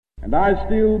And I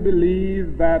still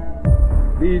believe that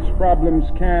these problems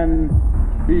can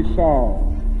be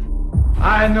solved.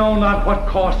 I know not what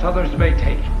course others may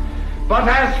take, but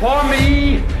as for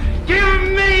me, give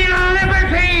me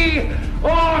liberty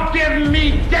or give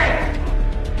me death.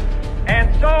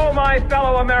 And so, my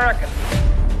fellow Americans,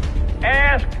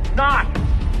 ask not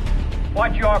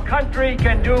what your country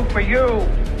can do for you,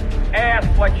 ask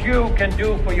what you can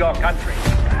do for your country.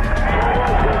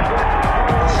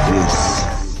 This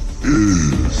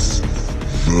is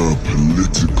the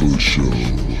Political Show.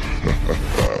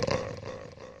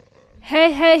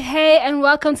 Hey, and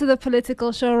welcome to the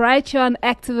Political Show right here on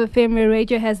Active FM, where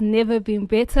radio has never been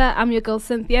better. I'm your girl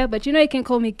Cynthia, but you know you can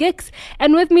call me Gix.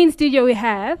 And with me in studio we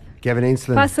have Gavin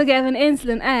Ensslin. Pastor Gavin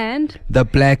Ensslin and The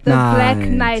Black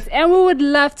Knight. And we would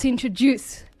love to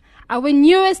introduce our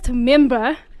newest member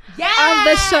of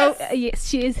the show. Yes,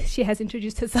 she is. She has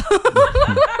introduced herself.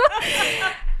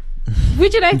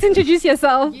 Would you like to introduce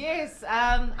yourself? Yes,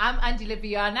 I'm Angela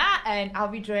Viana, and I'll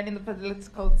be joining the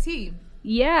political team.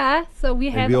 Yeah, so we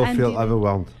have. And we all Andy. feel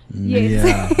overwhelmed. Yes.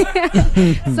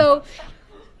 Yeah. So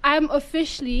I'm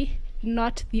officially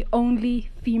not the only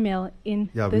female in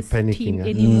this team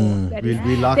anymore.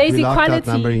 We like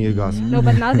outnumbering you guys. No,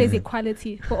 but now there's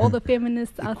equality for all the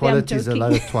feminists out there. Equality is a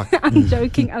lot of twat. I'm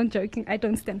joking. I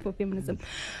don't stand for feminism.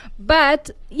 But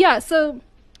yeah, so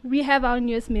we have our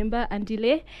newest member,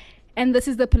 Andile, and this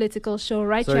is the Political Show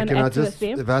right here on Active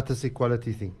FM. About this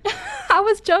equality thing. I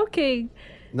was joking.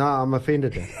 No, I'm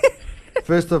offended.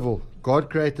 First of all, God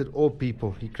created all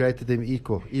people. He created them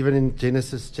equal. Even in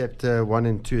Genesis chapter 1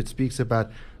 and 2, it speaks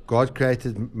about God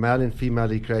created male and female.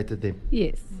 He created them.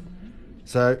 Yes.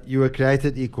 So you were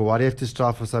created equal. Why do you have to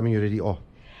strive for something you already are?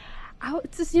 I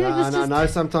know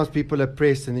sometimes people are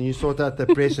pressed, and then you sort out the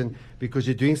oppression because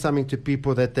you're doing something to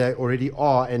people that they already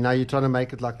are, and now you're trying to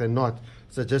make it like they're not.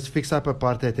 So just fix up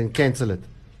apartheid and cancel it.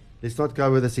 Let's not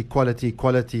go with this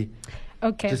equality.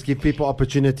 Okay. Just give people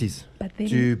opportunities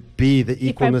to be the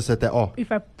equalness that they are.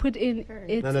 If I put in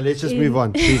it. No, let's just move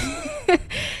on, please.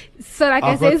 So like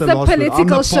I said, it's the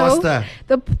political show.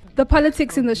 The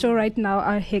politics in the show right now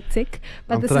are hectic.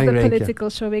 But this is the political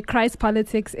show where Christ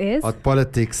politics is. Hot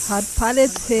politics.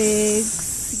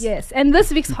 Yes. And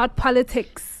this week's Hot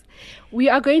Politics, we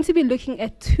are going to be looking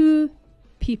at two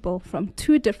people from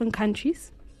two different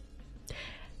countries.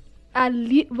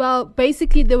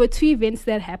 Basically, there were two events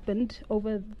that happened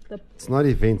over the... It's not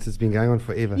events. It's been going on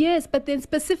forever. Yes, but then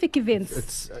specific events.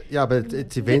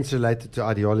 It's events related to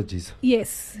ideologies.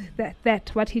 Yes, that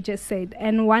what he just said.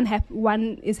 And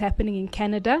one is happening in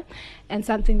Canada and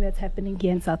something that's happening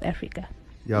here in South Africa.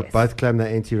 Yeah, yes. Both claim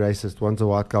they're anti-racist. One's a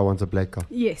white guy, one's a black guy.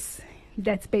 Yes,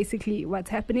 that's basically what's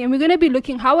happening. And we're going to be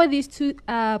looking, how are these two...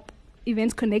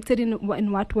 events connected in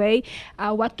what way?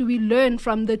 What do we learn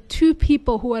from the two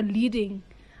people who are leading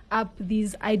up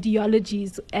these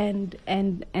ideologies and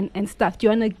stuff? Do you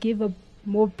want to give a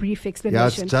more brief explanation?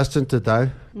 Yeah, it's Justin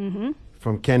Trudeau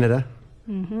from Canada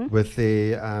with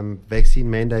the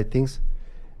vaccine mandate things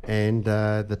and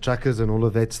the truckers and all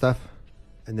of that stuff.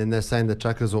 And then they're saying the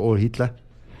truckers are all Hitler.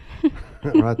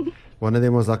 Right? One of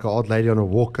them was like an old lady on a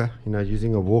walker,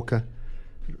 using a walker,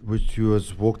 which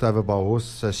was walked over by a horse,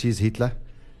 so she's Hitler.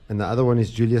 And the other one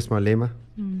is Julius Malema.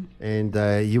 And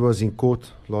he was in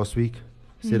court last week,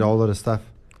 said a whole lot of stuff.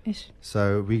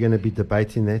 So we're going to be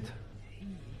debating that.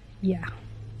 Yeah,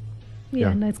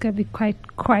 no, it's going to be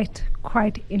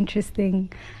quite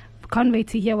interesting. Can't wait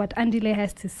to hear what Andile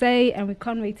has to say, and we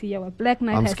can't wait to hear what Black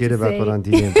Knight has to say. I'm scared about what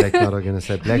Andile and Black Knight are going to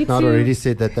say. Black Knight already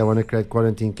said that they want to create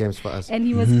quarantine camps for us. And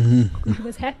he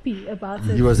was happy about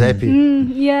it. He was happy.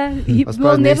 Yeah,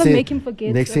 we'll never make him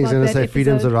forget. Next thing he's going to say,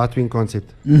 freedom's a right-wing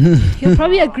concept. He'll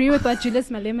probably agree with what Julius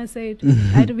Malema said.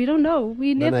 We don't know.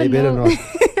 We never know.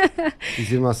 Not.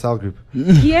 He's in my cell group.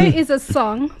 Here is a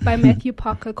song by Matthew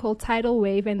Parker called Tidal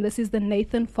Wave, and this is the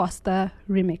Nathan Foster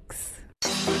remix.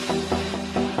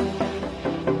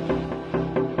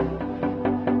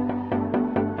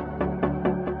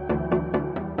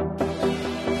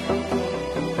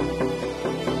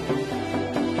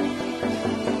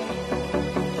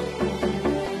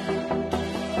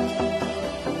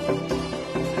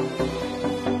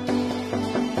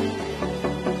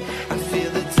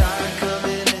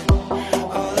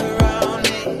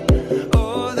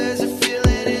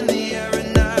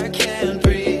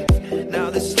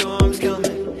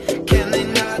 Can they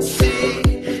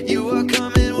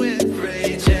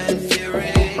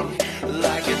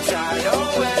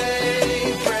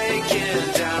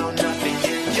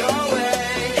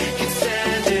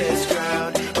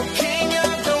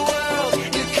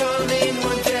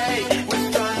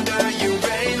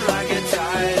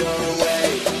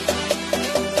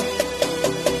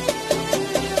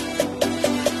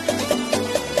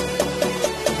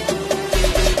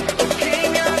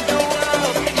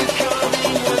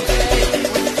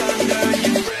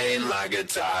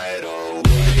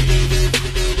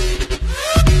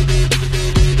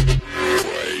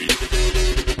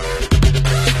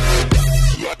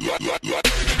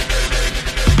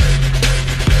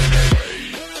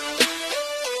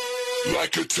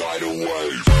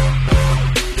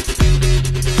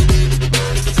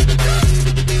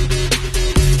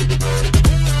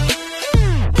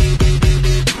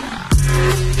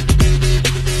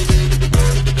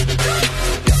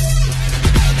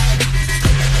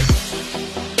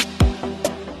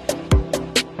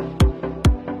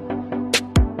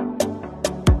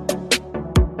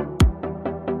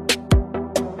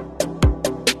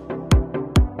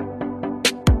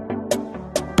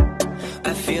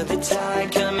feel the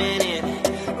tide coming in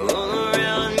all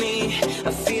around me.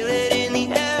 I feel it in the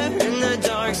air, in the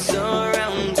dark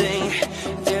surrounding.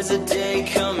 There's a day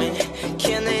coming,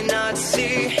 can they not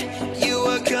see? You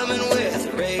are coming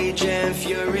with rage and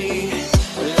fury.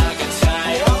 Like a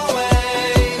tidal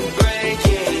wave,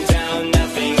 breaking down,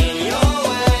 nothing in your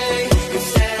way can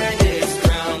stand its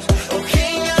ground. Oh,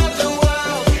 king of the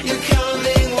world, you're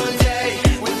coming one day.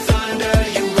 With thunder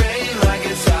you reign like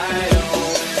a tidal.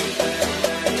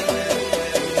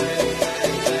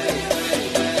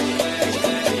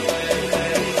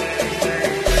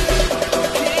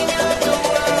 King of the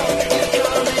world, you're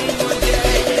coming one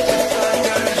day. With thunder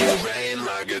you reign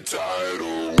like a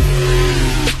tidal.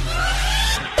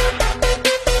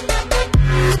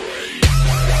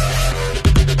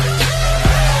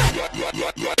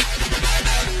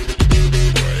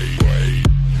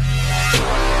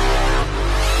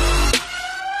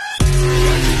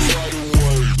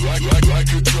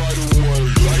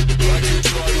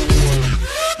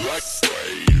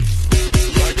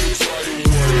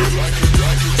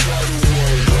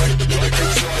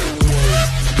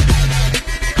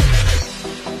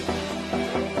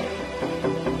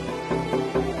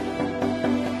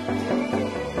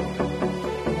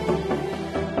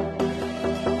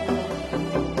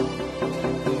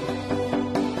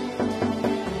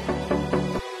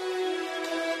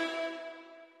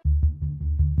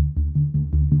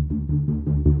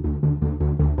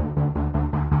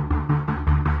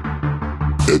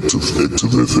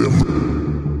 Active FM.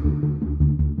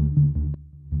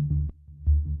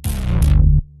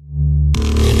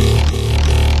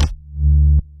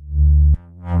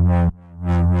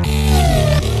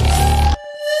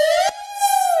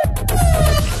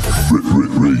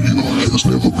 Radio has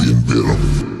never been better.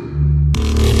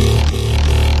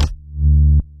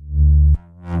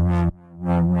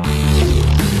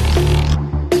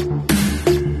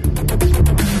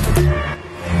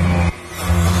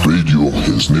 Radio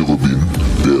has never been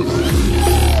better.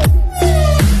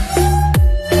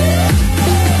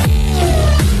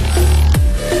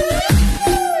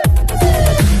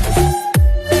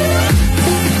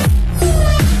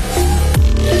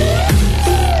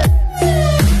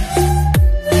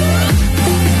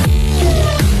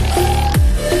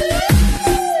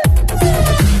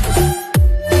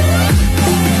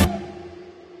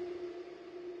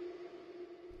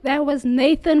 That was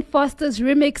Nathan Foster's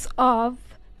remix of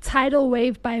Tidal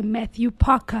Wave by Matthew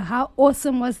Parker. How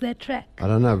awesome was that track? I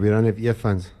don't know. We don't have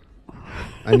earphones.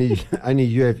 Only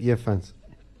you have earphones.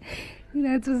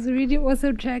 It was a really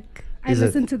awesome track. I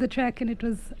listened to the track and it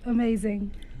was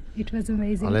amazing. It was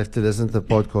amazing. I'll have to listen to the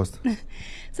podcast.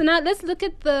 So now let's look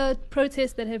at the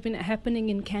protests that have been happening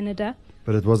in Canada.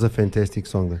 But it was a fantastic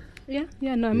song, though.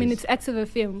 Yeah, no, I mean, it's Active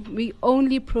FM. We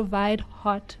only provide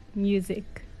hot music.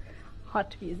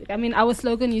 Hot music. I mean, our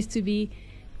slogan used to be,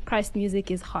 Christ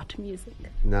music is hot music.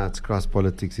 No, it's Christ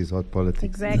politics is hot politics.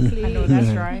 Exactly. I know that's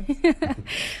right.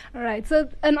 All right. So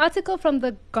an article from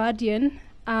The Guardian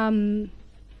that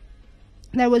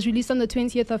was released on the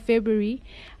 20th of February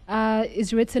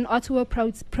is written, Ottawa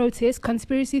protest,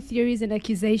 conspiracy theories and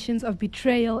accusations of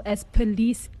betrayal as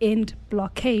police end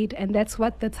blockade. And that's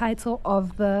what the title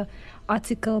of the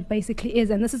article basically is.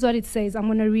 And this is what it says. I'm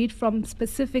going to read from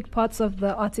specific parts of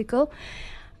the article.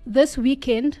 This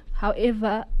weekend,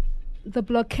 however, the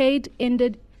blockade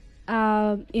ended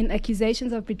in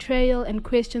accusations of betrayal and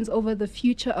questions over the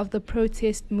future of the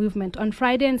protest movement. On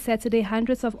Friday and Saturday,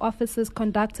 hundreds of officers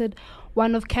conducted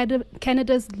one of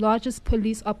Canada's largest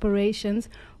police operations,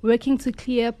 working to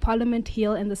clear Parliament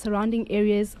Hill and the surrounding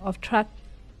areas of truck,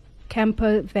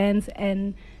 camper vans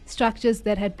and structures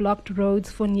that had blocked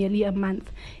roads for nearly a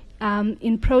month.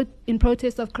 In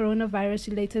protest of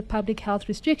coronavirus-related public health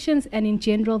restrictions and in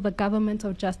general the government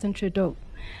of Justin Trudeau.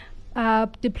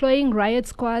 Deploying riot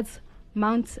squads,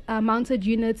 mounted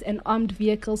units and armed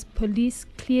vehicles, police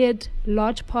cleared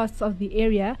large parts of the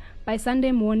area. By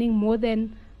Sunday morning, more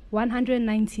than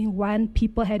 191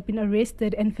 people had been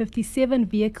arrested and 57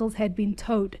 vehicles had been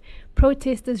towed.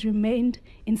 Protesters remained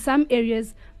in some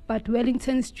areas, but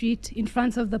Wellington Street in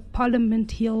front of the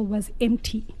Parliament Hill was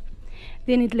empty.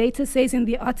 Then it later says in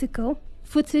the article,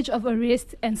 footage of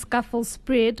arrests and scuffles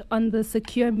spread on the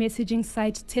secure messaging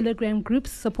site Telegram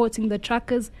groups supporting the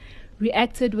truckers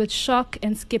reacted with shock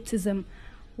and skepticism.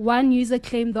 One user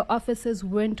claimed the officers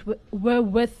were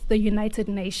with the United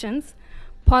Nations,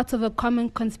 part of a common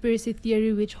conspiracy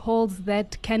theory which holds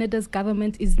that Canada's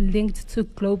government is linked to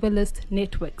globalist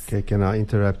networks. Okay, can I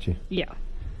interrupt you? Yeah.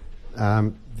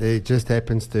 There just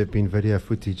happens to have been video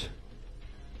footage.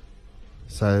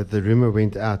 So the rumor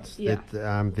went out that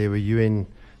there were UN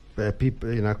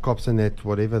people, cops and that,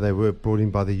 whatever they were, brought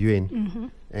in by the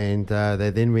UN, and they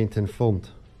then went and filmed.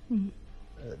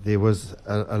 There was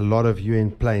a lot of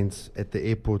UN planes at the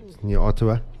airport near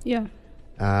Ottawa. Yeah.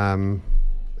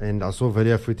 And I saw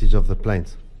video footage of the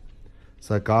planes.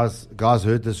 So guys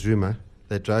heard this rumor.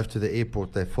 They drove to the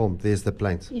airport. They filmed. There's the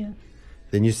planes. Yeah.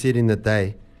 Then you see it in the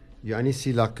day. You only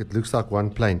see it looks like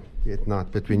one plane at night.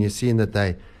 But when you see in the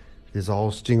day, there's a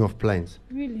whole string of planes.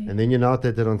 Really? And then you know what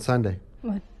they did on Sunday?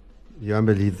 What? You won't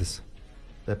believe this.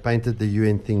 They painted the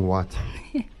UN thing white.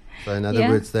 So in other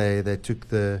words, they took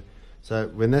the... So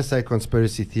when they say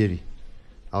conspiracy theory,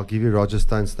 I'll give you Roger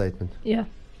Stone's statement. Yeah.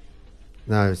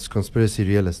 No, it's conspiracy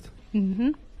realist.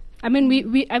 I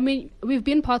mean, we've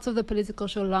been part of the political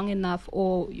show long enough,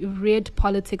 or you've read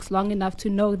politics long enough to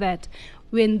know that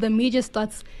when the media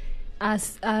starts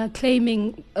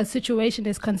claiming a situation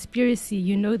as conspiracy,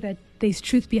 you know that there's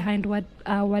truth behind what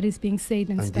is being said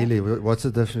and stuff. Ideally, what's the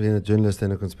difference between a journalist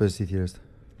and a conspiracy theorist?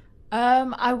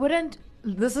 I wouldn't.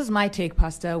 This is my take,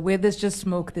 Pastor. Where there's just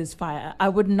smoke, there's fire. I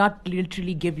would not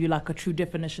literally give you like a true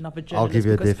definition of a journalist. I'll give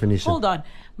you a definition. Hold on,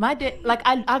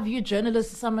 I view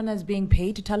journalists as someone as being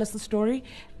paid to tell us the story,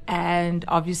 and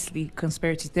obviously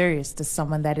conspiracy theorist is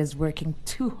someone that is working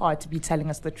too hard to be telling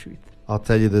us the truth. I'll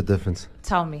tell you the difference.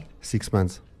 Tell me. 6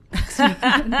 months. That's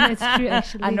true,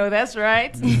 actually. I know that's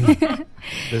right. The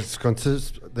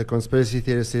conspiracy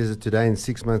theorist says it today. In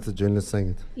 6 months, the journalist saying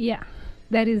it. Yeah,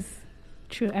 that is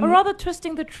true. Or rather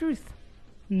twisting the truth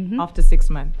after 6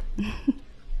 months.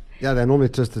 Yeah, they normally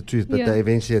twist the truth, but they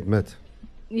eventually admit.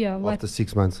 Yeah, after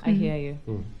 6 months. I hear you.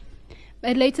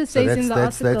 It later says in the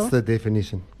article. That's the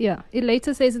definition. Yeah, it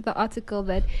later says in the article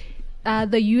that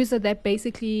the user that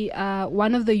basically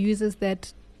one of the users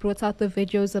that brought out the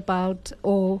videos about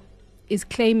or is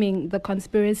claiming the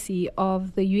conspiracy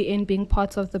of the UN being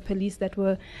part of the police that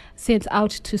were sent out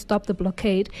to stop the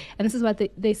blockade. And this is what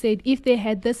they said: if they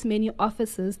had this many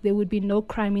officers, there would be no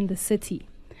crime in the city.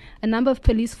 A number of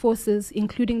police forces,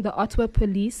 including the Ottawa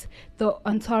Police, the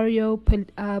Ontario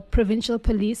Provincial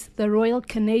Police, the Royal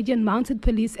Canadian Mounted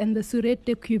Police, and the Sûreté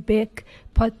de Québec,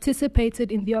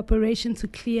 participated in the operation to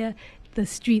clear the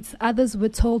streets. Others were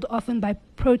told, often by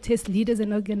protest leaders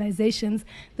and organizations,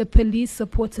 the police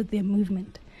supported their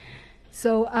movement.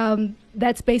 So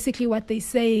that's basically what they're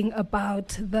saying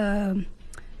about the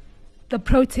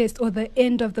protest or the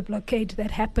end of the blockade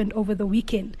that happened over the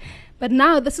weekend. But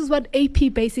now this is what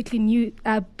AP basically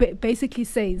basically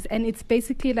says, and it's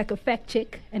basically like a fact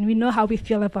check, and we know how we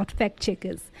feel about fact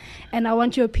checkers. And I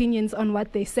want your opinions on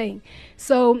what they're saying.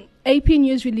 So AP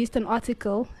News released an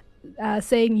article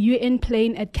saying UN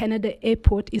plane at Canada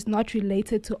Airport is not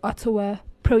related to Ottawa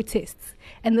protests.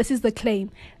 And this is the claim.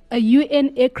 A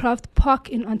UN aircraft park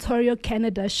in Ontario,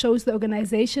 Canada shows the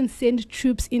organization sent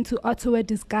troops into Ottawa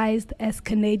disguised as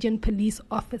Canadian police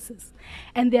officers.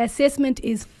 And the assessment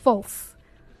is false.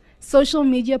 Social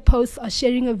media posts are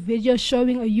sharing a video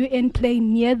showing a UN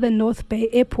plane near the North Bay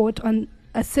Airport on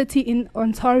a city in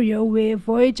Ontario where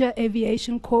Voyager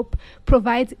Aviation Corp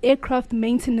provides aircraft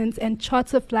maintenance and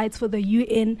charter flights for the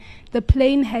UN. The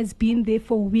plane has been there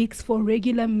for weeks for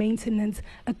regular maintenance,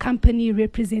 a company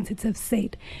representative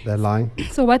said. They're lying.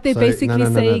 So what they're basically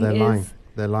saying they're is... lying.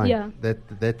 They're lying. Yeah.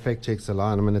 That fact check's a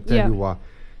lie, and I'm going to tell you why.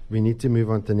 We need to move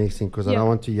on to the next thing because I don't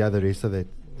want to hear the rest of that.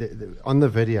 On the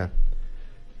video.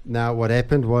 Now, what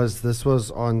happened was, this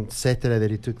was on Saturday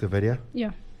that he took the video.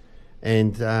 Yeah.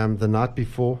 And the night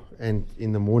before and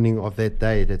in the morning of that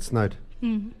day, it had snowed.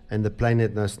 And the plane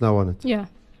had no snow on it. Yeah.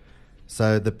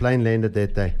 So the plane landed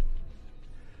that day.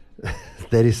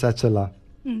 That is such a lie.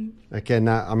 Okay,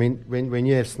 now, I mean, when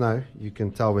you have snow, you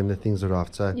can tell when the things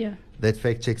arrived. So that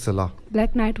fact check's a lie.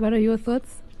 Black Knight, what are your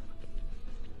thoughts?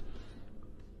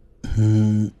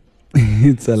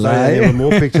 It's a lie. There were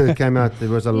more pictures that came out. There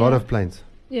was a lot of planes.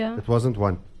 Yeah. It wasn't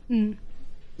one.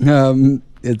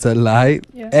 It's a lie,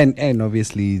 Yeah. and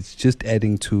obviously it's just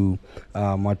adding to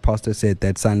what Pastor said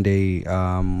that Sunday,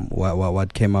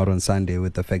 what came out on Sunday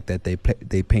with the fact that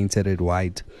they painted it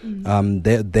white.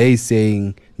 They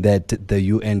saying that the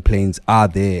UN planes are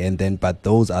there, and then but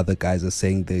those other guys are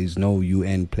saying there is no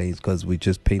UN planes because we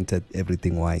just painted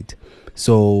everything white.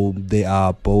 So they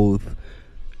are both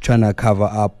trying to cover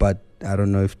up, but I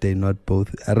don't know if they're not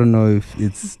both. I don't know if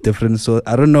it's different. So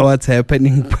I don't know what's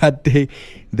happening, but they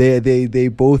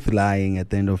both lying at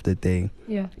the end of the day.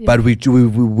 Yeah. But we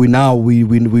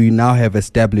now have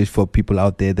established for people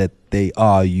out there that they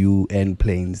are UN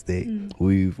planes. I'm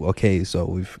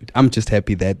just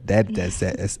happy that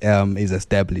is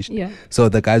established. Yeah. So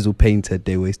the guys who painted,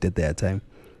 they wasted their time.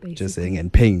 Basically. Just saying,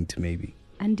 and paint maybe.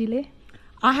 Andile?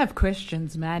 I have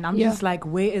questions, man. I'm just like,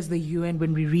 where is the UN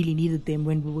when we really needed them,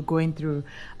 when we were going through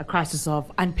a crisis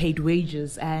of unpaid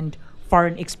wages and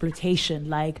foreign exploitation?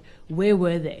 Like, where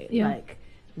were they? Yeah. Like,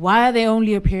 why are they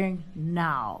only appearing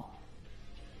now?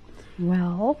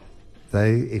 Well,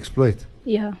 They exploit.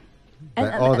 yeah. They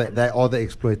are the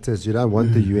exploiters. You don't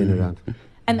want the UN around.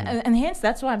 And hence,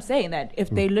 that's why I'm saying that if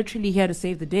they're literally here to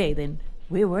save the day, then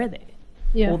where were they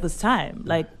Yeah. all this time?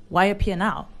 Like, why appear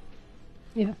now?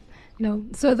 Yeah. No.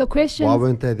 So the question. Why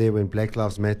weren't they there when Black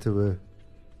Lives Matter were?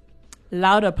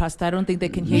 Louder, Pastor. I don't think they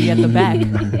can hear you at the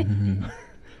back.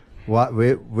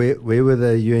 Where were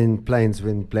the UN planes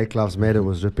when Black Lives Matter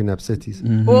was ripping up cities?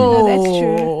 Oh, that's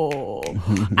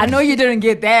true. I know you didn't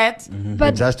get that.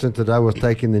 But Justin Trudeau was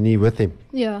taking the knee with him.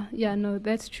 yeah, no,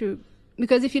 that's true.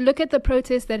 Because if you look at the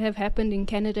protests that have happened in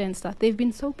Canada and stuff, they've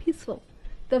been so peaceful.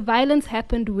 The violence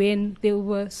happened when they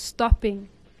were stopping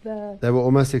the. They were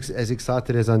almost as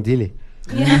excited as Andile.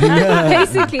 Yeah,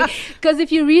 basically. Because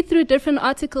if you read through different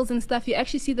articles and stuff, you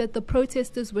actually see that the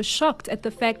protesters were shocked at the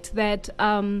fact that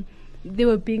they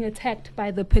were being attacked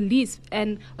by the police.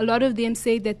 And a lot of them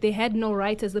say that they had no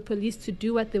right as the police to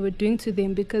do what they were doing to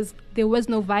them because there was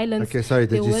no violence. Okay, sorry.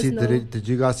 There was no- Did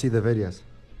you guys see the videos?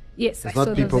 Yes, I It's saw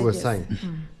not the people were videos. saying.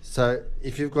 So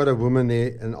if you've got a woman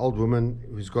there, an old woman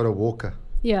who's got a walker,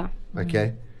 Yeah.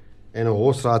 okay, and a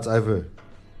horse rides over her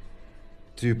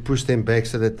to push them back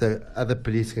so that the other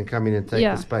police can come in and take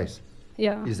Yeah. the space.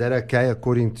 Yeah. Is that okay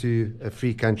according to a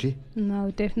free country?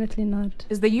 No, definitely not.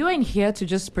 Is the UN here to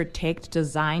just protect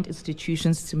designed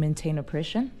institutions to maintain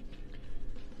oppression?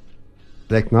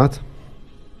 Black Knight?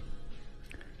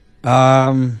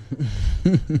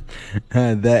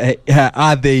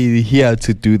 Are they here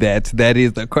to do that? That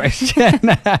is the question.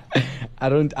 I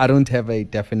don't have a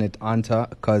definite answer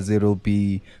because it'll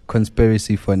be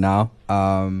conspiracy for now.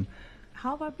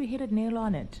 How about we hit a nail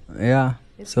on it? Yeah.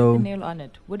 Let's hit So the nail on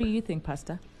it. What do you think,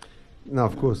 Pastor? No,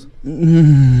 of course.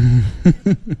 the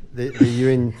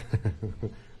UN,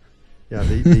 yeah,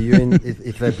 the UN.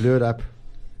 If they blew it up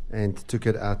and took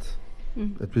it out,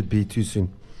 it would be too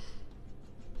soon.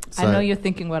 I know you're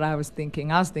thinking what I was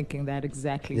thinking. I was thinking that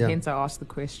exactly. Yeah. Hence, I asked the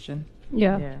question.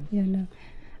 Yeah, no.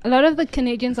 A lot of the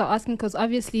Canadians are asking because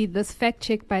obviously this fact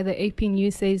check by the AP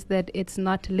News says that it's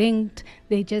not linked.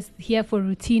 They're just here for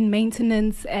routine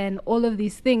maintenance and all of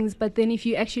these things. But then if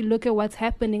you actually look at what's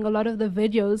happening, a lot of the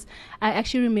videos, I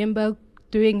actually remember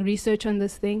doing research on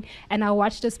this thing and I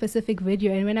watched a specific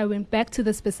video. And when I went back to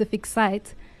the specific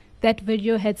site, that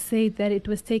video had said that it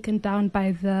was taken down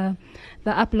by the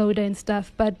uploader and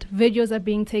stuff, but videos are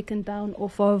being taken down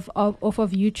off of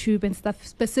YouTube and stuff,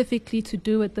 specifically to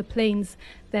do with the planes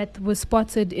that were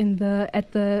spotted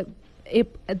at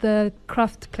the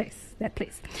craft place, that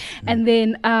place. And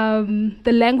then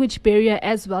the language barrier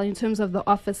as well in terms of the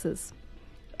officers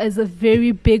is a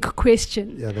very big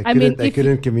question. Yeah, they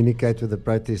couldn't communicate with the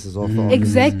protesters off the office.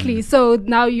 Exactly. So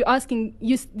now you're asking,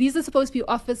 these are supposed to be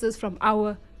officers from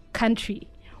our country.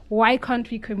 Why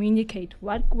can't we communicate?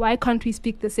 Why can't we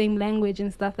speak the same language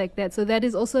and stuff like that? So that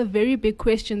is also a very big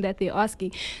question that they're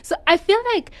asking. So I feel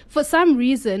like for some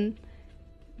reason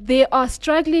they are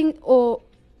struggling or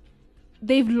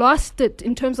they've lost it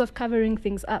in terms of covering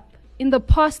things up. In the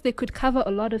past they could cover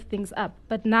a lot of things up,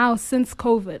 but now since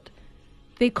COVID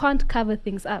they can't cover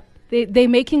things up. They're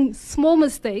making small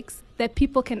mistakes that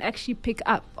people can actually pick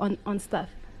up on stuff.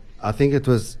 I think it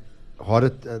was harder.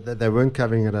 They weren't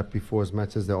covering it up before as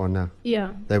much as they are now.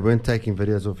 Yeah. They weren't taking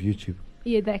videos off YouTube.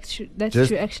 Yeah, that's true. That's Just,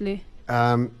 true, actually.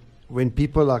 When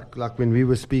people like when we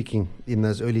were speaking in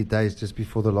those early days just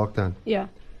before the lockdown, Yeah.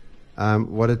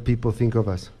 what did people think of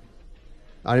us?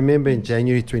 I remember in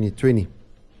January 2020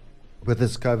 with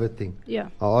this COVID thing. Yeah.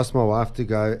 I asked my wife to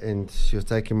go and she was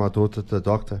taking my daughter to the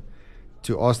doctor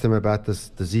to ask them about this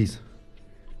disease.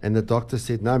 And the doctor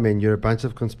said, no, man, you're a bunch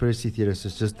of conspiracy theorists.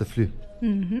 It's just the flu.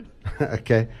 Mm-hmm.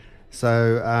 Okay.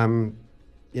 So,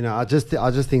 I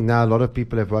just think now a lot of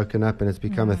people have woken up and it's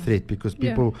become a threat because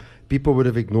people would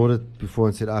have ignored it before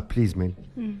and said, please, man.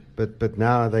 But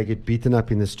now they get beaten up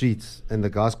in the streets and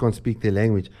the guys can't speak their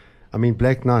language. I mean,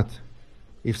 Black Knight,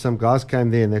 if some guys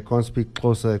came there and they can't speak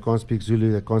Xhosa, they can't speak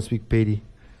Zulu, they can't speak Pedi,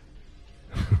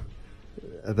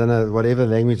 I don't know, whatever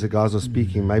language the guys are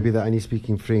speaking, maybe they're only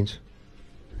speaking French.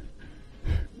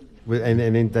 And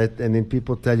then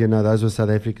people tell you, no, those were South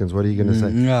Africans. What are you going to say?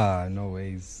 No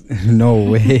ways. No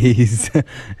ways.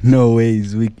 No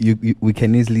ways. We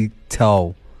can easily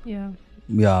tell. Yeah.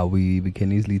 yeah, we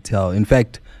can easily tell. In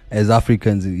fact, as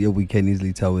Africans, yeah, we can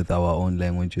easily tell with our own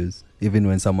languages. Even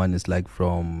when someone is like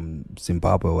from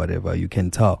Zimbabwe or whatever, you can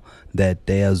tell that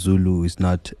their Zulu is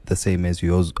not the same as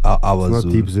yours. Our It's not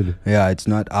Zulu. deep Zulu. Yeah, it's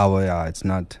not our. Yeah, it's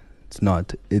not. It's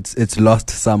not. It's lost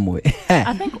somewhere.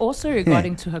 I think also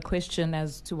regarding to her question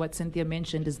as to what Cynthia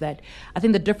mentioned is that I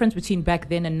think the difference between back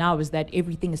then and now is that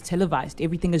everything is televised,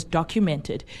 everything is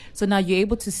documented. So now you're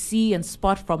able to see and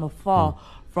spot from afar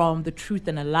from the truth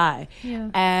and a lie. Yeah.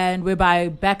 And whereby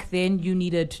back then you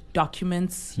needed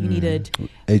documents, you needed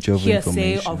Age of hearsay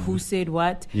information. of who said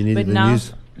what. You needed but the now,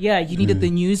 news. Yeah, you needed the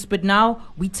news. But now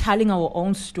we're telling our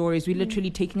own stories. We're literally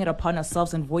taking it upon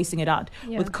ourselves and voicing it out.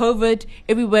 Yeah. With COVID,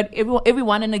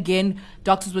 everyone and again,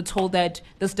 doctors were told that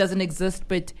this doesn't exist,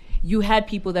 but you had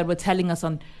people that were telling us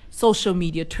on social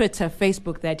media, Twitter,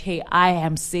 Facebook, that, hey, I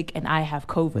am sick and I have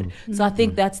COVID. So I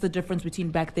think that's the difference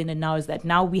between back then and now, is that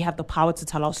now we have the power to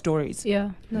tell our stories.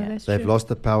 Yeah, no, Yeah. that's They've true. lost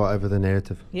the power over the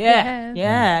narrative. Yeah,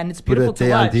 and it's Put beautiful it to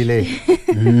there, watch.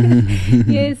 Andile.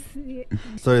 Yes.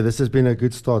 Sorry, this has been a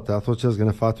good start. I thought she was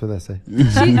going to fight with us. Eh?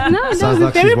 No,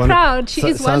 we're very proud. She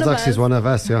is one sounds of like us. she's one of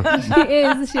us,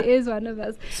 yeah. She is one of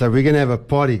us. So we're going to have a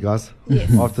party, guys,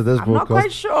 after this I'm not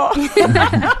quite broadcast.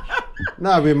 sure.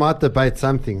 No, we might debate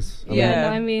some things. I mean, Yeah.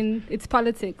 No, I mean, it's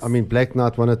politics. I mean, Black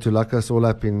Knight wanted to lock us all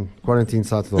up in quarantine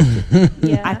sites last year.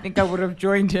 yeah. I think I would have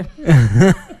joined him.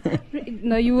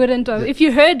 No, you wouldn't have. If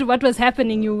you heard what was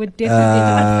happening, you would definitely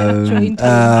not have joined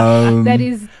him. That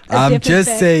is a I'm different just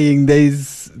fact. saying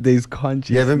there's consciousness.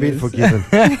 You haven't been forgiven.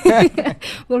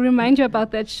 We'll remind you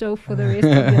about that show for the rest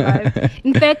of your life.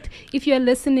 In fact, if you're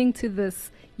listening to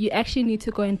this, you actually need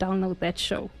to go and download that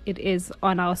show. It is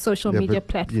on our social Yeah, media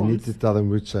but you need platforms. to tell them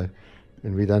which show,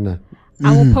 and we don't know.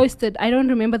 I will post it. I don't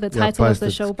remember the Yeah, title of post the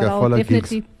it. show, Go but I'll follow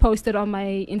definitely post it on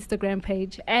my Instagram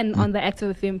page and on the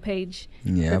Active FM page.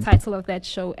 Yeah. The title of that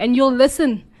show, and you'll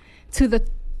listen to the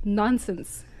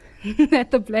nonsense that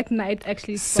the Black Knight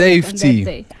actually spoke on Safety. that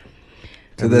day.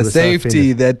 To And we the were so safety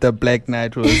offended. that the Black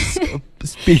Knight was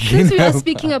speaking Since we are about.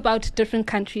 speaking about different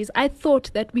countries, I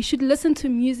thought that we should listen to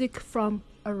music from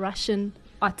a Russian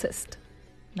artist.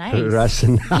 Nice.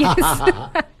 Russian.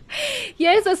 Yes.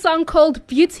 Here's a song called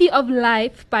Beauty of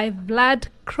Life by Vlad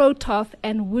Krotov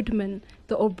and Woodman,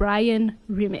 the O'Brien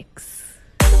remix.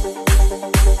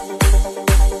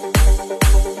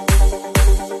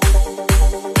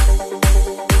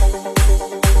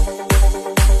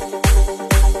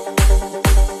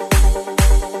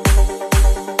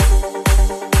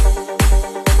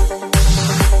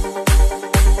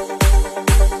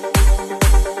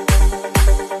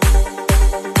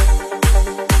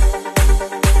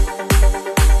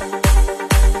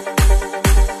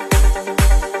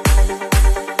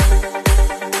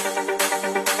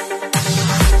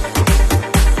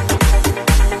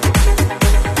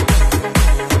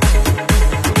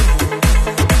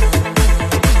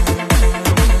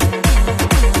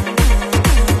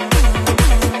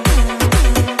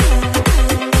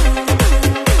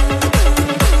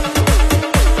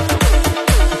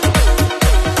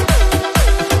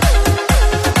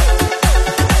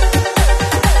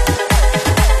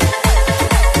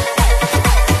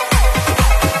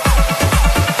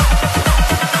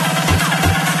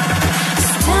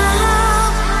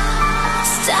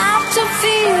 Stop to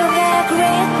feel the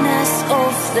greatness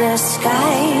of the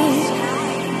sky.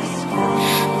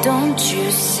 Don't you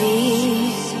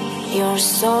see your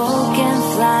soul can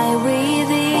fly with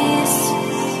ease?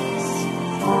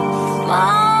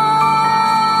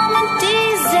 Mom,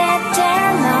 this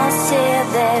eternal, see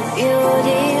the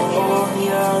beauty of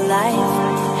your life.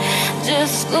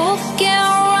 Just look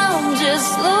around,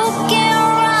 just look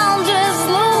around, just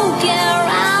look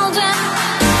around and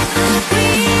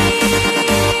breathe.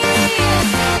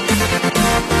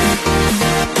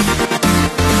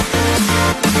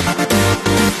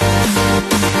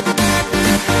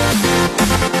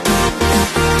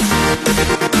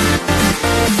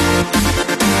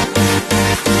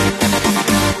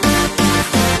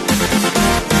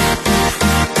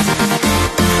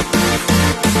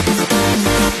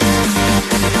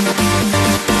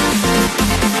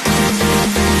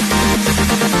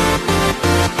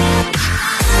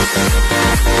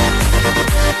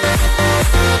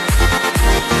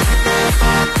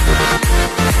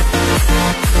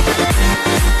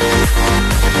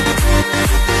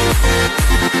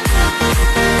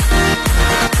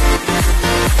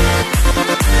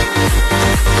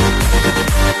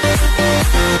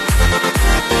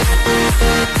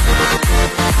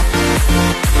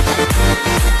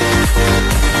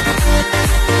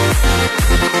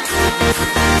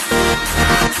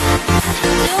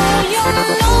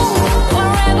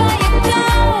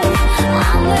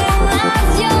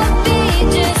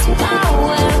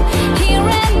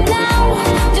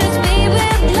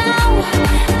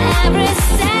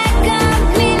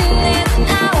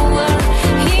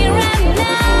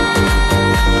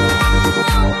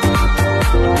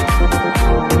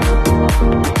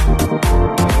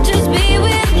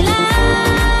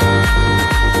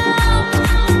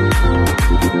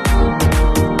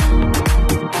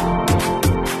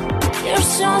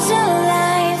 yours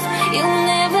alive, you'll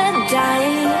never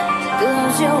die.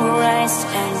 Close your eyes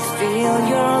and feel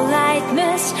your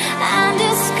lightness and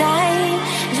the sky.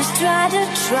 Just try to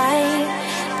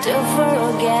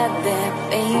forget the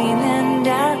pain and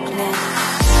darkness.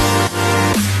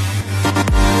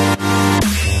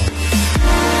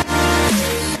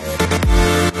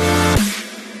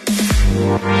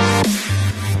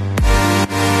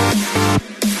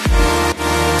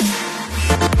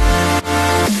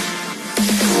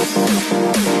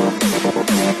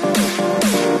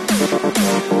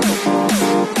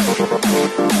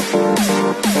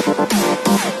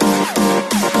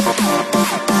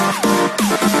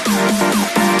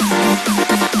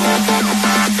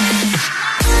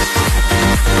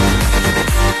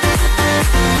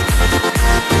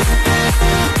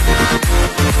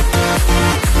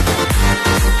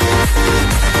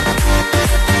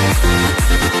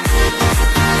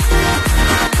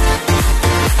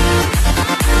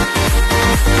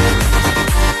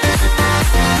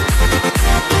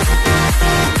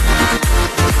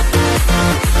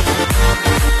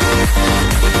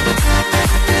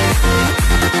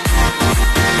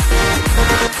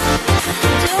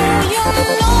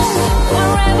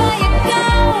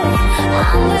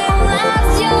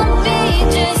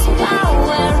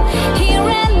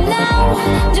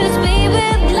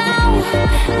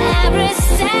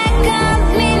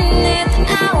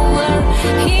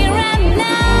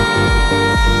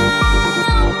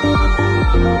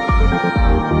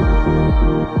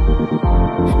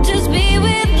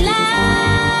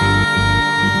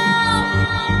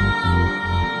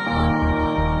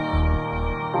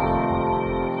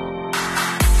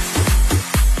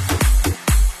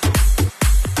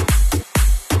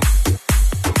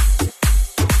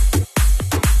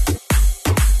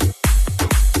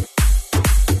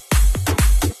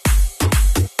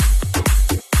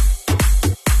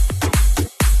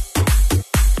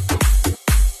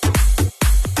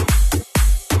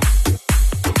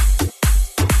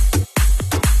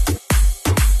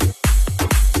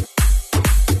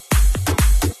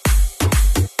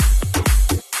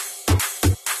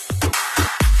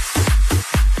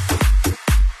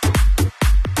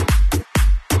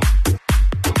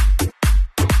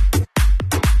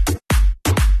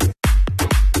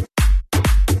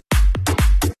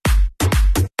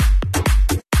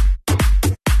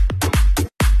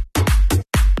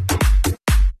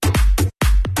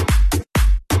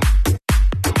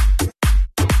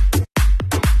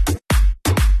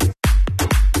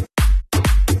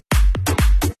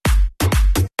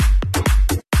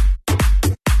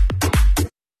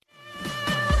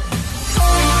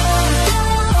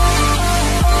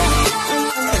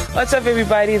 What's up,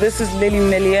 everybody? This is Lily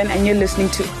Million, and you're listening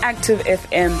to Active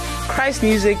FM. Christ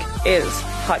music is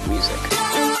hot music.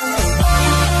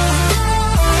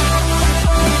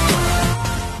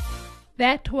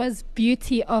 That was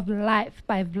Beauty of Life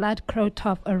by Vlad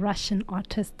Krotov, a Russian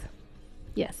artist.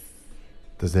 Yes.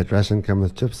 Does that Russian come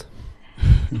with chips?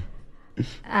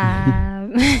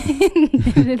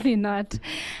 Definitely not.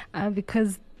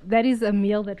 Because that is a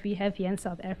meal that we have here in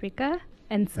South Africa.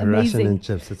 And it's amazing. Russian and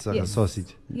chips. It's like a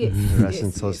sausage. Yes. A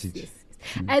Russian sausage. Yes.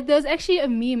 There was actually a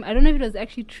meme. I don't know if it was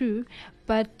actually true,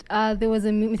 but there was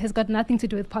a meme. It has got nothing to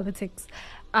do with politics.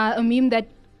 A meme that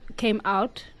came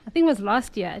out, I think it was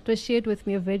last year. It was shared with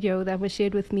me, a video that was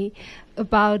shared with me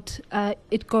about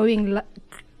it going,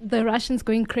 the Russians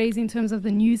going crazy in terms of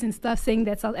the news and stuff, saying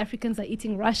that South Africans are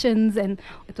eating Russians, and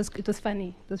it was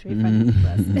funny. It was really funny for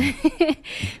us.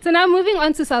 So now moving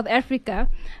on to South Africa.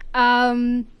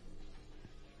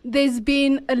 There's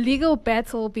been a legal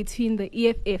battle between the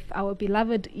EFF, our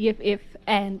beloved EFF,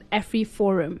 and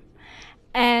AfriForum.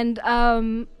 And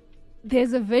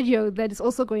there's a video that is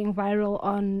also going viral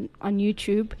on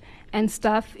YouTube and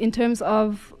stuff in terms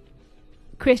of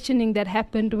questioning that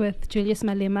happened with Julius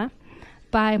Malema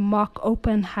by Mark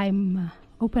Oppenheimer.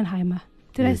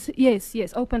 Did I say? Yes,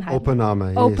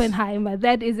 Oppenheimer. Oppenheimer,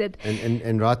 that is it.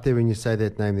 And right there when you say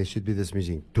that name, there should be this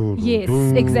music. Yes,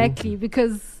 exactly,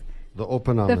 because the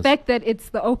Oppenheimer. The fact that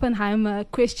it's the Oppenheimer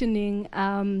questioning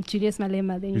Julius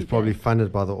Malema. Then he's probably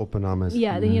funded by the Oppenheimers.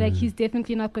 Yeah, then you're like, he's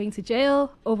definitely not going to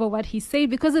jail over what he said,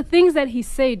 because the things that he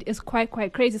said is quite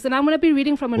crazy. So now I'm going to be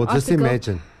reading from an article. Well, just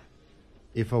imagine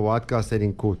if a white guy said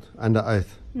in court, under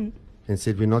oath, and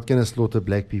said, we're not going to slaughter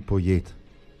black people yet.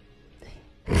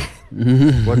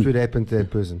 What would happen to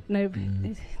that person? No,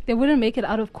 they wouldn't make it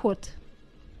out of court.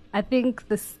 I think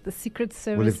the Secret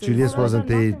Service. Well, if Julius wasn't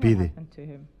there, he'd be there. To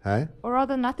him. Huh? Or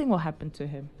rather, nothing will happen to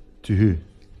him. To who?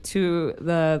 To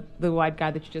the white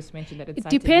guy that you just mentioned. That it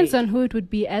depends on who it would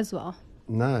be as well.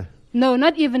 No. No,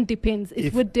 not even depends. It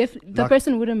If, would the like,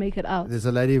 person wouldn't make it out. There's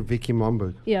a lady, Vicky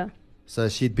Momberg. Yeah, So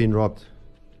she'd been robbed.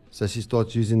 So she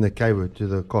starts using the K word to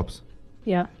the cops.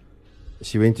 yeah.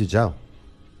 She went to jail.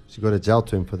 She got a jail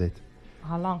term for that.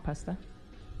 How long, Pastor?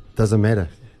 Doesn't matter.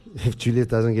 If Julius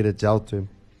doesn't get a jail term.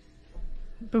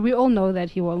 But we all know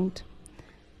that he won't.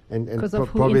 And 'Cause of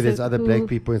who probably there's inter- other who black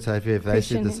people in South Africa, if they said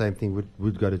question the him. same thing,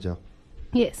 would go to jail.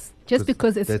 Yes, just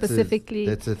because it's that's specifically.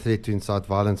 that's a threat to incite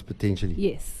violence, potentially.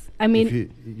 Yes, I mean. If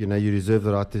you reserve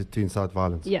the right to incite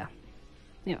violence. Yeah,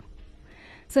 yeah.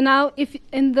 So now, if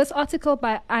in this article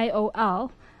by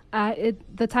IOL,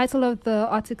 the title of the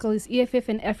article is EFF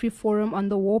and AfriForum on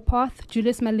the Warpath.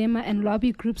 Julius Malema and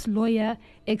lobby group's lawyer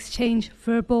exchange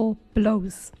verbal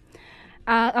blows.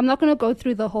 I'm not going to go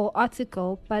through the whole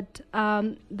article, but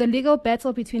the legal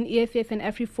battle between EFF and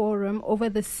AfriForum over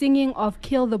the singing of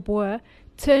Kill the Boer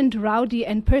turned rowdy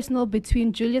and personal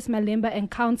between Julius Malema and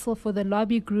counsel for the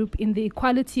lobby group in the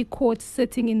Equality Court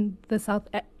sitting in the South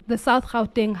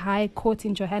Gauteng High Court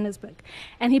in Johannesburg.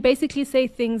 And he basically say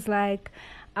things like,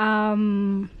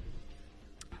 white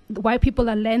people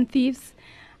are land thieves.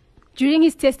 During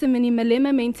his testimony,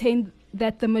 Malema maintained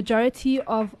that the majority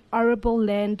of arable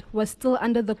land was still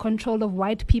under the control of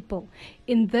white people.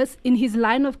 In his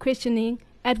line of questioning,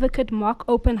 advocate Mark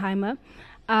Oppenheimer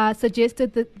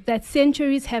suggested that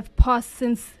centuries have passed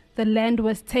since the land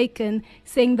was taken,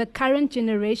 saying the current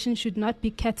generation should not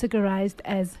be categorized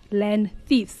as land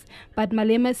thieves. But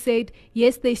Malema said,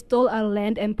 yes, they stole our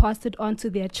land and passed it on to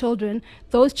their children.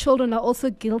 Those children are also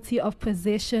guilty of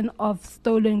possession of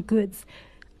stolen goods.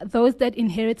 Those that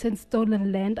inherited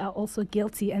stolen land are also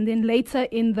guilty. And then later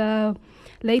in the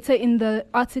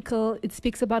article, it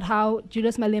speaks about how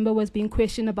Julius Malema was being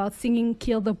questioned about singing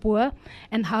Kill the Boer,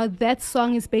 and how that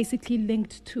song is basically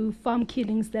linked to farm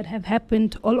killings that have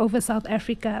happened all over South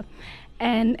Africa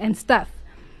and stuff.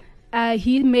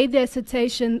 He made the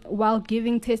assertion while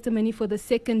giving testimony for the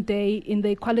second day in the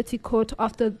Equality Court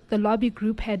after the lobby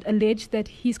group had alleged that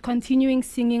his continuing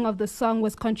singing of the song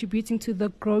was contributing to the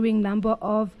growing number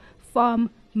of farm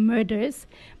murders.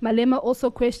 Malema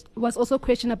was also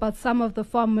questioned about some of the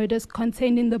farm murders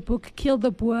contained in the book Kill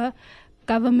the Boer,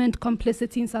 Government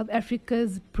Complicity in South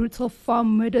Africa's Brutal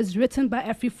Farm Murders, written by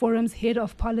AfriForum's head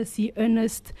of policy,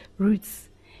 Ernest Roots.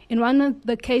 In one of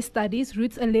the case studies,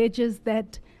 Roots alleges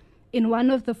that in one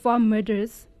of the farm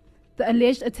murders, the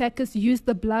alleged attackers used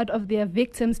the blood of their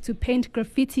victims to paint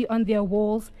graffiti on their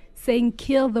walls saying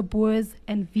 "Kill the Boers"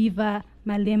 and "Viva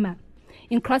Malema."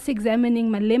 In cross-examining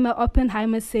Malema,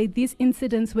 Oppenheimer said these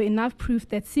incidents were enough proof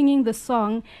that singing the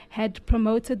song had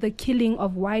promoted the killing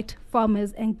of white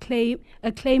farmers, and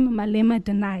a claim Malema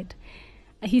denied.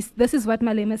 This is what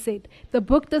Malema said. The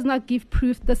book does not give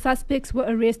proof. The suspects were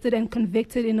arrested and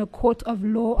convicted in a court of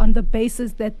law on the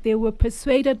basis that they were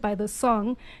persuaded by the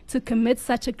song to commit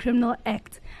such a criminal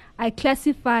act. I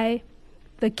classify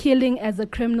the killing as a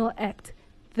criminal act.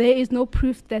 There is no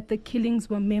proof that the killings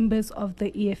were members of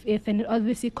the EFF, and it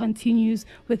obviously continues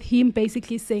with him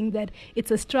basically saying that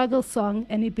it's a struggle song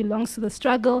and it belongs to the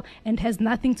struggle and has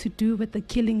nothing to do with the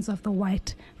killings of the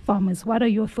white farmers. What are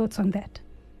your thoughts on that?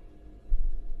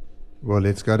 Well,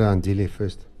 let's go to Andile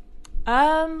first.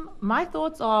 My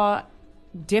thoughts are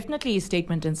definitely his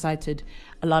statement incited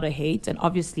a lot of hate, and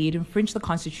obviously it infringed the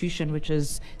Constitution, which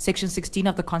is Section 16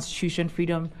 of the Constitution,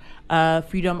 freedom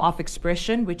of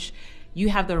expression, which you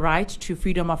have the right to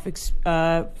freedom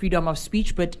of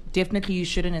speech, but definitely you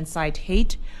shouldn't incite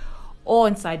hate or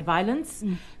incite violence.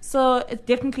 So it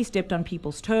definitely stepped on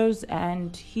people's toes,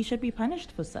 and he should be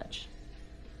punished for such.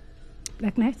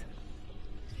 Black Knight?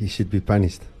 He should be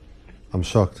punished. I'm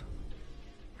shocked.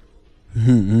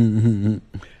 I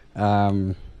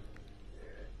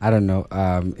don't know.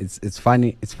 It's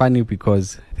funny. It's funny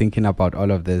because thinking about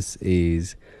all of this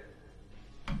is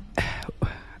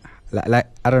like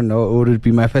I don't know. Would it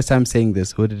be my first time saying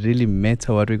this? Would it really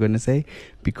matter what we're going to say?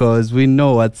 Because we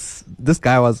know this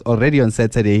guy was already on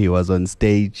Saturday. He was on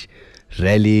stage,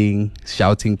 rallying,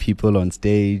 shouting people on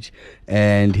stage,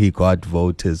 and he got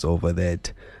voters over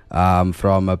that.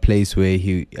 From a place where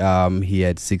he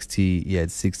had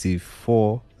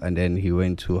 64, and then he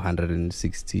went to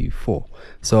 164.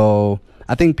 So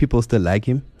I think people still like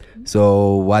him.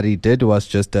 So what he did was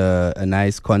just a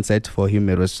nice concert for him.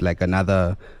 It was like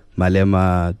another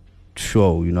Malema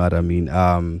show, you know what I mean?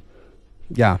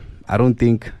 Yeah, I don't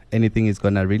think anything is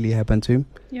gonna really happen to him.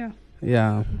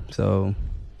 Yeah. So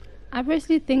I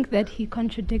personally think that he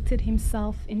contradicted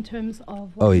himself in terms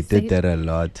of what he did that a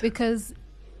lot, because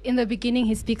in the beginning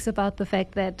he speaks about the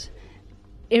fact that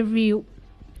every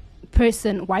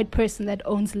white person that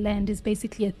owns land is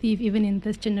basically a thief even in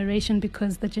this generation,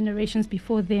 because the generations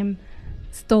before them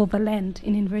stole the land,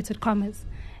 in inverted commas.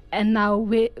 And now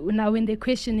when they're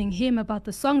questioning him about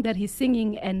the song that he's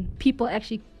singing and people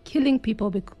actually killing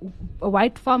people,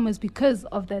 white farmers, because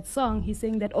of that song, he's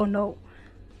saying that, oh no,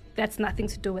 that's nothing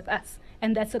to do with us.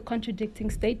 And that's a contradicting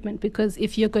statement, because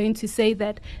if you're going to say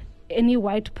that any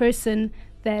white person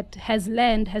that has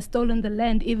land has stolen the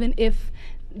land, even if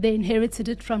they inherited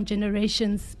it from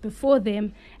generations before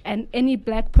them, and any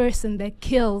black person that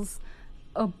kills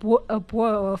a boer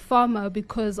or a farmer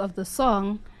because of the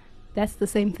song, that's the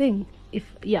same thing.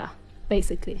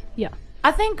 Basically.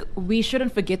 I think we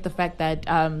shouldn't forget the fact that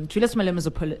Julius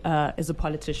Malema is a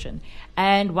politician.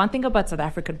 And one thing about South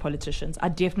African politicians are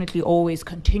definitely always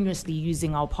continuously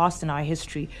using our past and our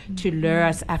history to lure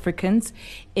us Africans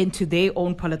into their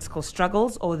own political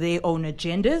struggles or their own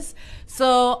agendas.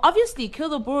 So obviously, Kill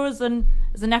the Boer is an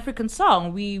African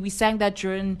song. We sang that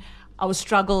during our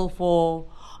struggle for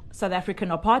South African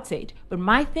apartheid. But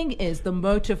my thing is, the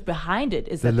motive behind it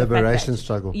is the that liberation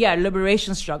struggle. Yeah,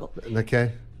 liberation struggle.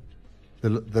 Okay.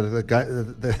 The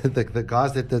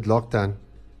guys that did lockdown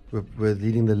were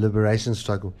leading the liberation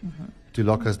struggle to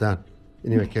lock us down.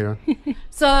 Anyway, carry on.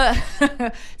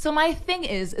 So my thing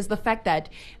is the fact that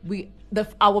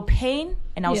our pain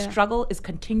and our struggle is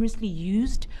continuously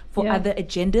used for other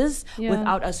agendas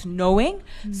without us knowing.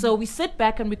 So we sit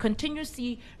back and we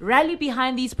continuously rally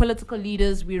behind these political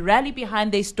leaders. We rally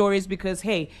behind their stories because,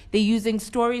 hey, they're using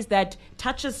stories that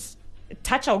touch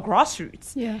our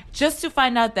grassroots, just to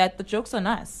find out that the joke's on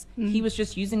us. He was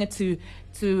just using it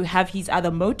to have his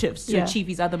other motives, to achieve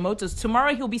his other motives.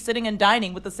 Tomorrow he'll be sitting and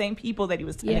dining with the same people that he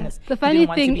was telling us. The funny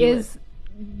thing is,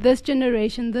 this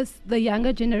generation, the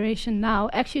younger generation now,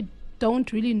 actually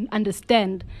don't really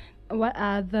understand what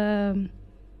are the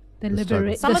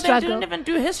liberation. Some of them didn't even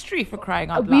do history, for crying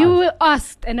out loud. We were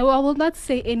asked, and I will not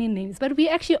say any names, but we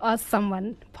actually asked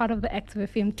someone, part of the Active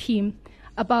FM team,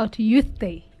 about Youth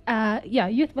Day.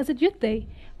 Was it Youth Day?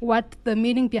 What the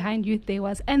meaning behind Youth Day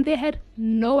was, and they had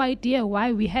no idea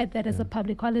why we had that as a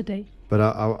public holiday. But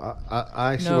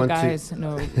I actually want to.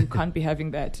 No, you can't be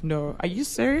having that. No, are you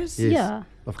serious? Yes, yeah.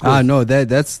 Of course. No,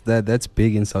 that's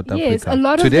big in South Africa. Yes, a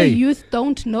lot of the youth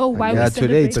don't know why we celebrate.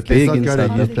 Today it's big in South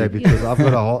Africa. Youth Day, because I've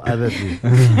got a whole other view,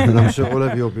 and I'm sure all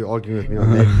of you will be arguing with me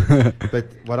on that. But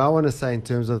what I want to say in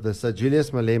terms of this, so Julius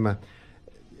Malema,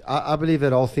 I believe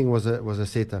that whole thing was a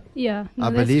setup. Yeah,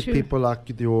 I believe people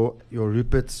like your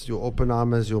Ruperts, your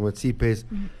Oppenheimers, your Matsipes,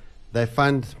 they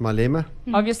fund Malema.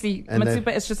 Obviously,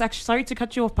 Matsipa is just actually, sorry to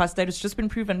cut you off, Pastor, it's just been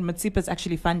proven Matsipa is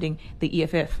actually funding the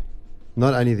EFF.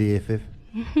 Not only the EFF.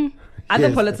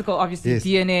 Other political, obviously,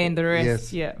 DNA and the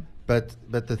rest. Yes. But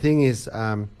the thing is,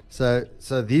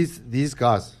 so these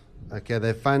guys, okay,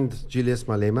 they fund Julius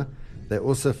Malema. They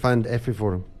also fund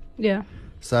AfriForum. Yeah.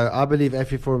 So I believe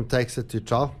AfriForum takes it to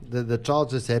trial. The trial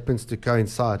just happens to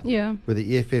coincide with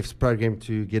the EFF's program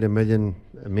to get 1 million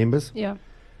members. Yeah.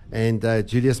 And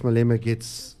Julius Malema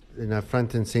gets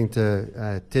front and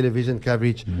center television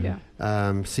coverage,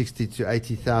 60 to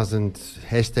 80,000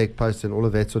 hashtag posts and all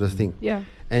of that sort of thing. Yeah.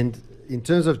 And in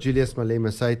terms of Julius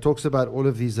Malema, so he talks about all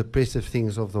of these oppressive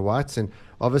things of the whites, and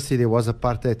obviously there was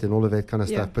apartheid and all of that kind of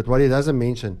stuff. But what he doesn't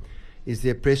mention is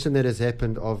the oppression that has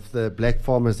happened of the black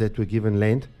farmers that were given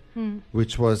land,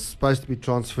 which was supposed to be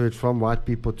transferred from white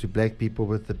people to black people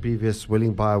with the previous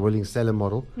willing buyer, willing seller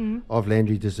model of land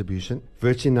redistribution.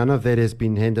 Virtually none of that has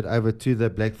been handed over to the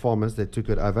black farmers that took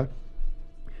it over.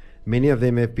 Many of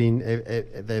them have been,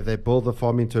 they build the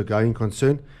farm into a going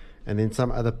concern, and then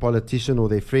some other politician or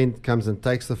their friend comes and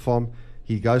takes the farm.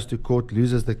 He goes to court,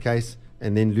 loses the case,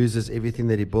 and then loses everything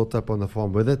that he built up on the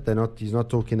farm with it. He's not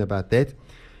talking about that.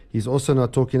 He's also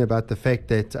not talking about the fact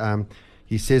that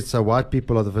he says, so white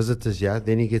people are the visitors here.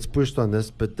 Then he gets pushed on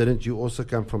this, but didn't you also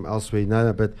come from elsewhere?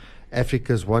 No, but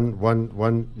Africa's one,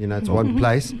 it's one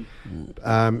place.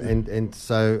 And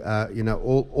so,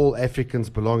 all Africans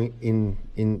belong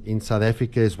in South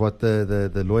Africa is what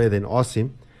the lawyer then asks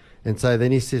him. And so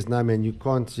then he says, no, man, you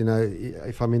can't,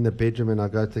 if I'm in the bedroom and I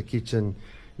go to the kitchen,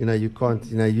 you can't,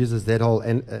 uses that whole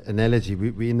analogy.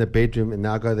 We're in the bedroom and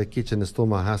now I go to the kitchen, it's still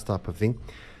my house type of thing.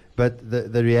 But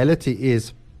the reality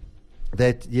is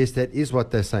that, yes, that is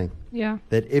what they're saying. Yeah.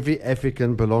 That every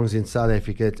African belongs in South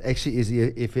Africa. It actually is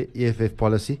EFF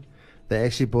policy. They're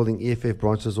actually building EFF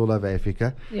branches all over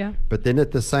Africa. Yeah. But then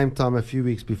at the same time, a few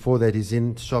weeks before that, he's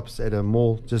in shops at a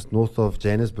mall just north of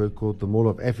Johannesburg called the Mall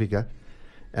of Africa,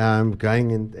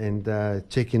 going and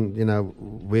checking,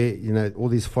 where, all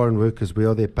these foreign workers, where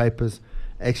are their papers.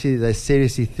 Actually, they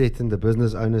seriously threatened the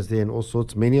business owners there and all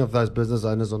sorts. Many of those business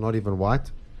owners are not even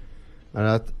white. All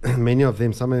right? Many of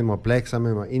them, some of them are black, some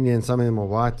of them are Indian, some of them are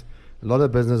white. A lot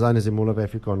of business owners in all of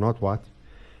Africa are not white.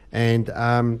 And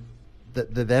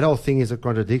that whole thing is a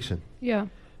contradiction. Yeah.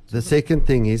 The second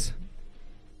thing is,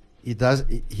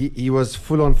 he was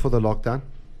full on for the lockdown.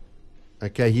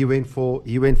 Okay, he went for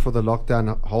the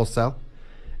lockdown wholesale.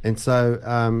 And so,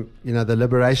 the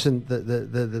liberation,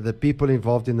 the people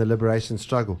involved in the liberation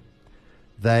struggle,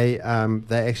 they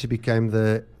actually became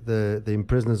the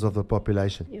imprisoners of the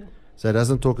population. Yeah. So it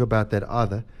doesn't talk about that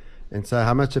either. And so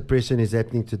how much oppression is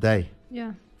happening today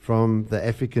from the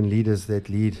African leaders that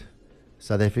lead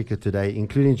South Africa today,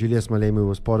 including Julius Malema, who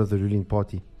was part of the ruling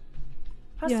party.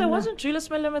 Pastor, wasn't Julius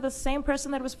Malema the same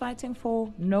person that was fighting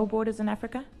for no borders in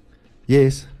Africa?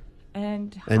 Yes.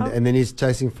 And then he's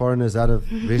chasing foreigners out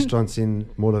of restaurants in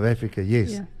Mall of Africa.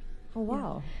 Yes. Yeah. Oh,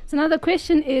 wow. So now the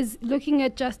question is, looking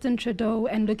at Justin Trudeau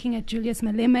and looking at Julius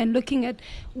Malema and looking at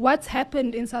what's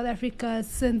happened in South Africa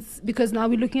since, because now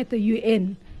we're looking at the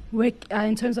UN work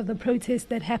in terms of the protests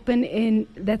that's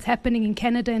happening in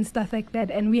Canada and stuff like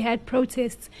that. And we had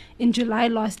protests in July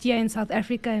last year in South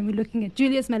Africa, and we're looking at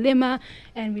Julius Malema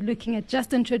and we're looking at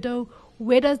Justin Trudeau.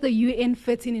 Where does the UN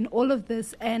fit in all of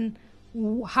this, and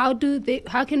how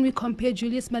can we compare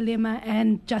Julius Malema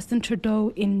and Justin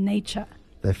Trudeau in nature?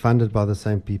 They're funded by the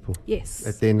same people. Yes.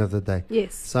 At the end of the day.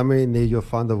 Yes. Somewhere in there you'll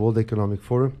find the World Economic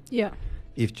Forum. Yeah.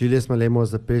 If Julius Malema was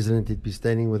the president, he'd be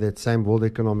standing with that same World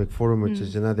Economic Forum, which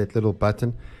is, that little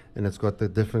button, and it's got the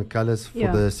different colors for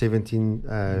the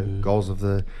 17 goals of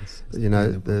the,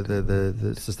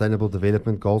 the Sustainable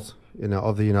Development Goals,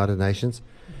 of the United Nations.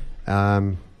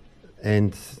 And,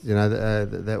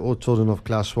 they're all children of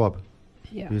Klaus Schwab,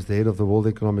 who's the head of the World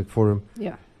Economic Forum.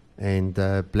 Yeah. And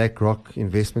BlackRock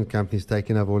investment companies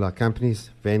taking over all our companies,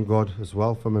 Vanguard as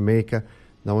well from America.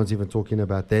 No one's even talking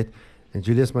about that. And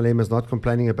Julius Malema is not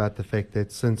complaining about the fact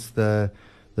that since the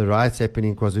riots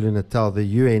happening in KwaZulu-Natal, the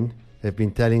UN have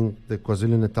been telling the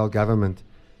KwaZulu-Natal government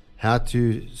how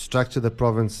to structure the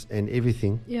province and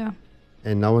everything. Yeah.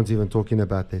 And no one's even talking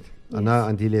about that. Yes. I know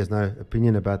Andile has no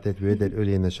opinion about that. We heard that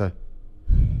earlier in the show.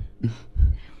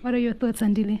 What are your thoughts,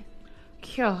 Andile?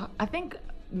 Sure. I think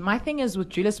my thing is with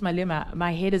Julius Malema,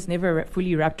 my head is never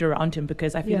fully wrapped around him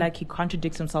because I feel like he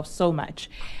contradicts himself so much.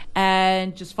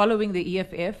 And just following the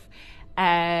EFF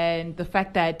and the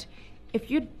fact that if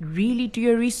you really do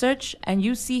your research and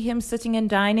you see him sitting and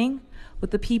dining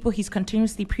with the people he's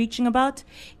continuously preaching about,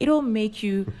 it'll make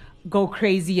you go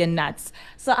crazy and nuts.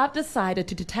 So I've decided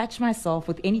to detach myself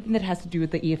with anything that has to do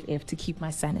with the EFF to keep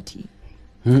my sanity.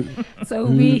 So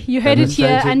you heard it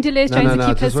here. Andile is trying to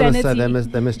keep her sanity. Say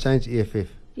they must change EFF.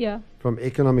 Yeah. From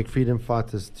Economic Freedom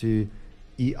Fighters to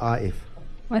EIF.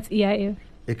 What's EIF?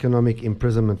 Economic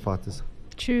Imprisonment Fighters.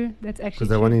 True, that's actually because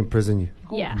they want to imprison you.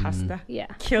 Yeah. Yeah.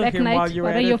 Kill Black him Knight, while you're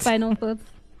what at are your it. final thoughts?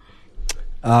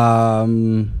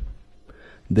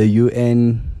 The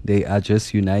UN, they are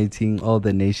just uniting all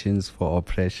the nations for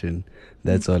oppression.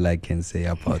 That's all I can say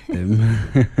about them.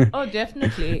 Oh,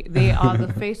 definitely. They are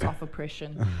the face of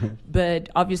oppression. But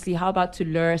obviously, how about to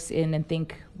lure us in and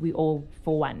think we all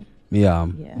for one? Yeah,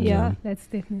 that's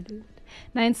definitely it.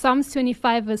 Now in Psalms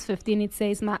 25 verse 15 it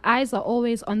says, "My eyes are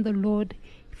always on the Lord,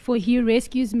 for he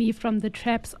rescues me from the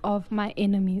traps of my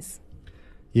enemies."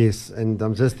 Yes, and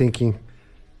I'm just thinking,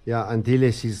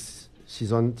 Andile,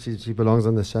 she belongs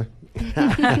on the show.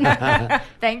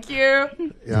 Thank you.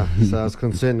 Yeah, so I was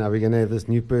concerned, are we going to have this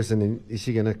new person and is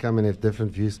she going to come and have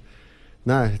different views?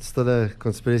 No, it's still a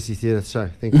conspiracy theorist show.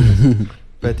 Thank you.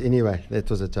 But anyway, that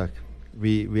was a joke.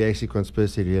 We actually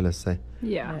conspiracy realists, say.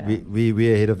 Yeah.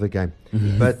 We're ahead of the game.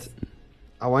 But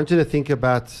I want you to think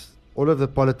about all of the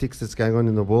politics that's going on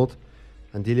in the world.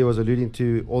 And Delia was alluding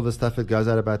to all the stuff that goes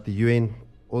out about the UN,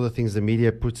 all the things the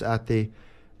media puts out there,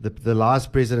 the lies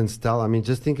presidents tell. I mean,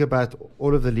 just think about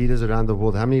all of the leaders around the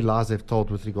world, how many lies they've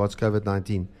told with regards to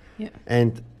COVID-19. Yeah.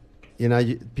 And,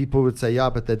 people would say,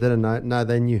 but they didn't know. No,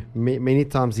 they knew. Many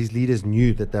times these leaders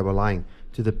knew that they were lying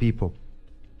to the people.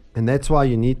 And that's why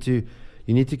you need to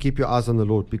keep your eyes on the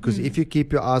Lord, because if you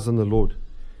keep your eyes on the Lord,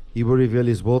 he will reveal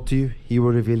his will to you, he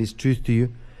will reveal his truth to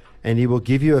you, and he will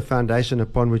give you a foundation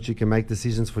upon which you can make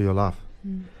decisions for your life.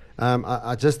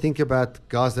 I just think about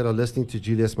guys that are listening to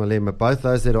Julius Malema, both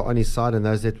those that are on his side and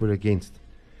those that were against.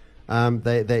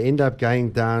 They end up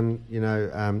going down,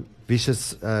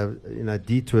 vicious,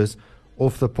 detours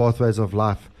off the pathways of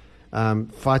life,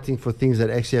 fighting for things that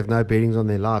actually have no bearings on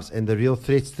their lives, and the real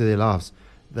threats to their lives,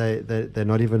 they're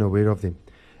not even aware of them.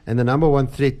 And the number one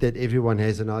threat that everyone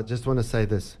has, and I just want to say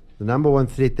this, the number one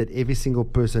threat that every single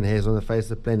person has on the face of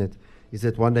the planet is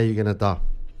that one day you're going to die.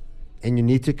 And you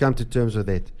need to come to terms with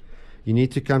that. You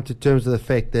need to come to terms with the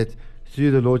fact that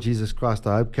through the Lord Jesus Christ,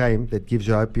 a hope came that gives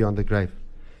you hope beyond the grave.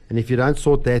 And if you don't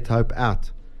sort that hope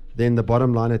out, then the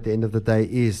bottom line at the end of the day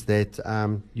is that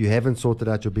you haven't sorted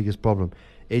out your biggest problem.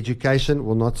 Education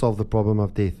will not solve the problem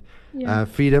of death. Yeah.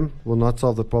 Freedom will not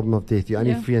solve the problem of death. You're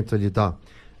only free until you die.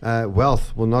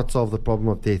 Wealth will not solve the problem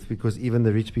of death, because even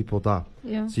the rich people die.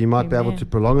 Yeah. So you might be able to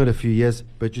prolong it a few years,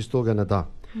 but you're still going to die.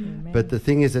 But the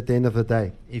thing is, at the end of the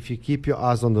day, if you keep your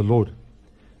eyes on the Lord,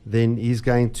 then He's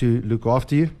going to look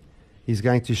after you. He's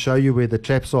going to show you where the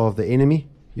traps are of the enemy.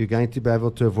 You're going to be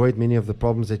able to avoid many of the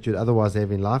problems that you'd otherwise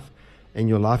have in life, and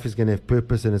your life is going to have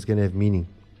purpose and it's going to have meaning.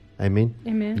 Amen.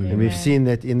 Amen. And we've seen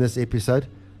that in this episode.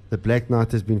 The Black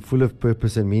Knight has been full of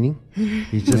purpose and meaning.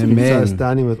 He's just been so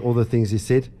astounding with all the things he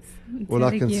said. All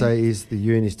I can say is the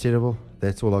UN is terrible.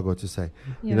 That's all I got to say.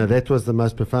 You know, that was the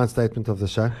most profound statement of the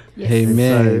show. Yes.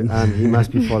 Amen. So he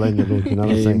must be following the Lord. You know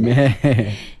what I'm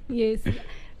saying? Yes.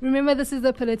 Remember, this is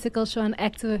the political show on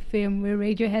Active FM, where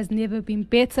radio has never been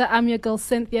better. I'm your girl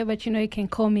Cynthia, but you know you can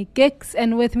call me Gix.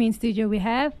 And with me in studio we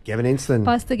have Gavin Enston,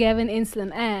 Pastor Gavin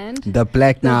Enston, and the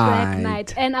Black Black Knight.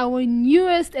 Knight, and our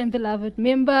newest and beloved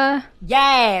member,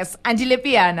 Yes, Andile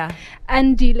Piana.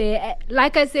 Andile.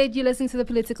 Like I said, you listen to the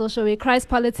political show where Christ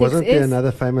politics Wasn't is. there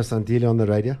another famous Andile on the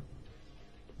radio?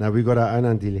 Now we got our own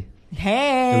Andile. And we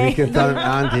Hey. can tell him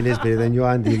our Andile is better than your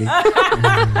Andile.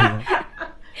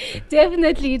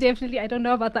 Definitely. I don't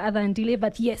know about the other Andile,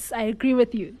 but yes, I agree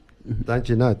with you. Don't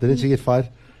you know? Didn't she get fired?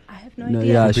 I have no No,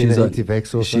 idea. yeah, Been she's an on,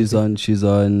 anti-vax or she's something? on, she's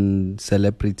on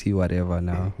celebrity whatever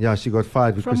now. Yeah, she got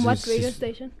fired because From what she's- radio she's-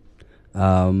 station?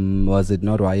 Was it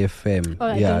not YFM? Oh,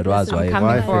 I Yeah, don't it was listen. I'm YFM. coming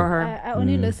YFM. for her. I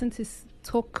only listen to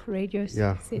talk radio.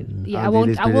 Yeah. Yeah.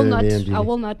 Andile's I better will than not. me, Andile. I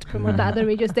will not promote the other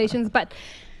radio stations. But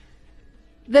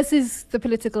this is the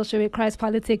political show where Christ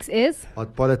politics is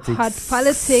Hot politics. hot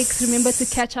politics. Remember to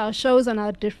catch our shows on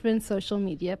our different social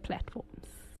media platforms.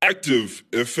 Active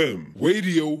FM.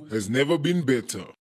 Radio has never been better.